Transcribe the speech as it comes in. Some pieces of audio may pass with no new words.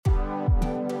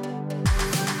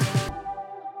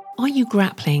Are you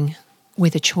grappling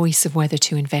with a choice of whether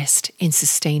to invest in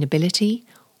sustainability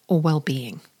or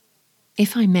well-being?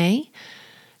 If I may,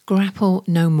 grapple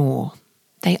no more.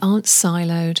 They aren't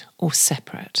siloed or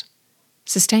separate.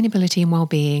 Sustainability and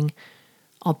well-being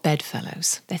are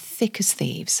bedfellows. They're thick as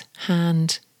thieves,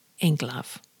 hand in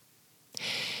glove.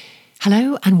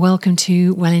 Hello and welcome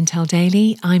to Well Intel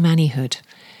Daily. I'm Annie Hood.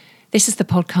 This is the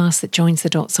podcast that joins the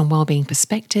dots on well-being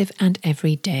perspective and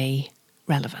everyday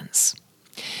relevance.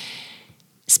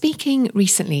 Speaking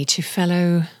recently to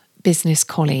fellow business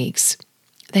colleagues,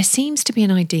 there seems to be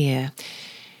an idea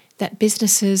that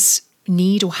businesses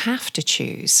need or have to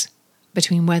choose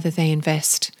between whether they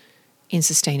invest in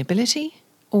sustainability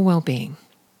or well-being.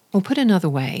 Or put another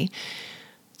way,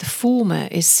 the former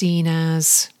is seen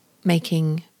as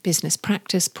making business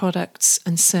practice, products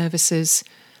and services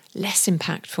less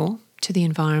impactful to the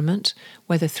environment,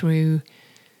 whether through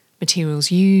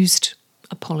materials used,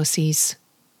 policies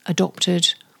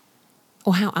adopted,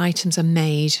 or how items are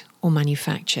made or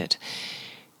manufactured.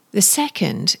 The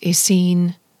second is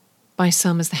seen by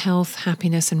some as the health,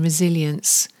 happiness and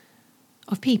resilience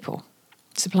of people,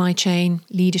 supply chain,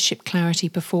 leadership, clarity,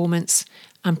 performance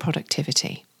and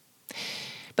productivity.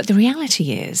 But the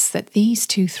reality is that these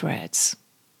two threads,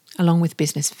 along with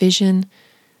business vision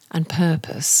and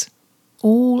purpose,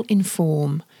 all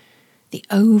inform the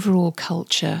overall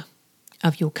culture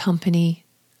of your company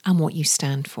and what you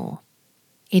stand for.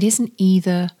 It isn't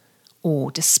either or,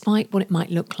 despite what it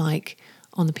might look like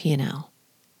on the P&L.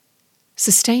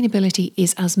 Sustainability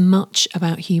is as much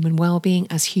about human well-being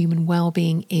as human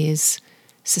well-being is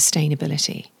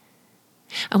sustainability.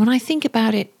 And when I think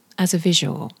about it as a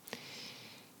visual,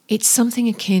 it's something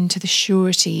akin to the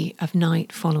surety of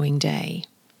night following day,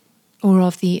 or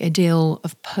of the idyll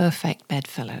of perfect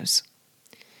bedfellows.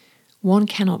 One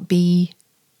cannot be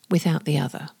without the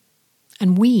other.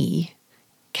 And we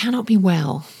cannot be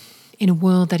well in a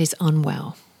world that is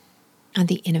unwell. And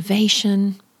the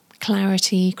innovation,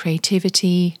 clarity,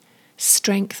 creativity,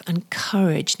 strength and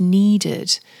courage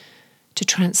needed to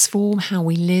transform how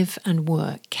we live and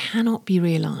work cannot be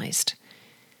realised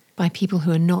by people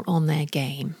who are not on their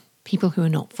game, people who are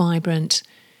not vibrant,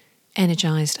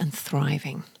 energised and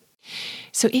thriving.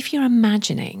 So if you're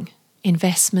imagining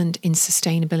investment in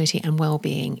sustainability and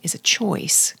well-being is a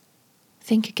choice,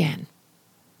 think again.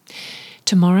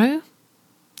 Tomorrow,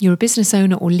 you're a business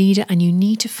owner or leader and you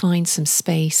need to find some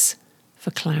space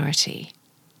for clarity.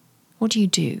 What do you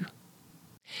do?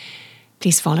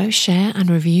 Please follow, share and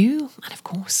review, and of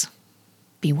course,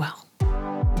 be well.